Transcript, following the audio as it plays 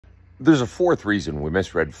There's a fourth reason we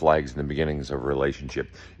miss red flags in the beginnings of a relationship.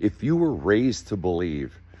 If you were raised to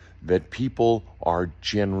believe that people are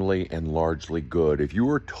generally and largely good, if you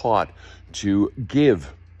were taught to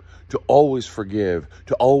give, to always forgive,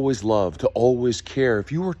 to always love, to always care,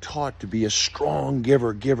 if you were taught to be a strong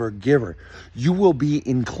giver, you will be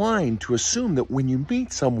inclined to assume that when you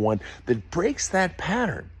meet someone that breaks that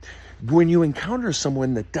pattern, when you encounter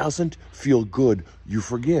someone that doesn't feel good, you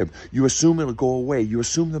forgive. You assume it'll go away. You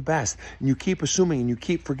assume the best. And you keep assuming and you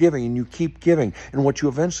keep forgiving and you keep giving. And what you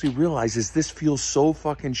eventually realize is this feels so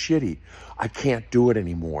fucking shitty. I can't do it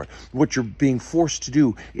anymore. What you're being forced to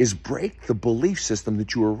do is break the belief system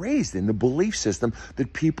that you were raised in, the belief system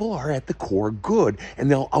that people are at the core good and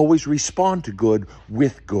they'll always respond to good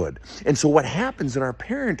with good. And so what happens in our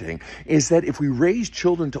parenting is that if we raise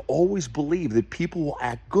children to always believe that people will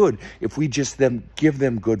act good if we just give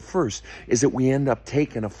them good first, is that we end up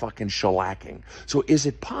taking a fucking shellacking. So is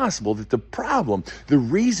it possible that the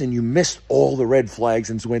reason you missed all the red flags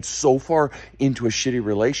and went so far into a shitty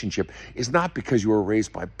relationship is not because you were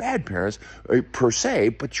raised by bad parents per se,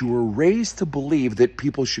 but you were raised to believe that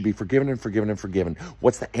people should be forgiven and forgiven and forgiven.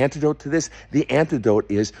 What's the antidote to this? The antidote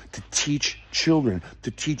is to teach children,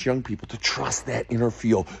 to teach young people to trust that inner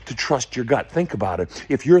feel, to trust your gut. Think about it.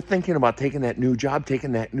 If you're thinking about taking that new job,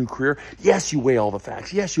 taking that new career, yes, you weigh all the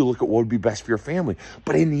facts. Yes, you look at what would be best for your family.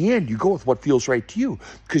 But in the end, you go with what feels right to you.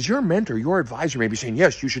 Because your mentor, your advisor may be saying,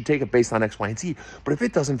 yes, you should take it based on X, Y, and Z. But if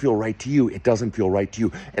it doesn't feel right to you, it doesn't feel right to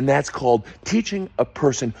you. And that's called teaching a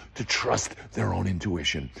person to trust their own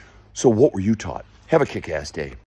intuition. So what were you taught? Have a kick-ass day.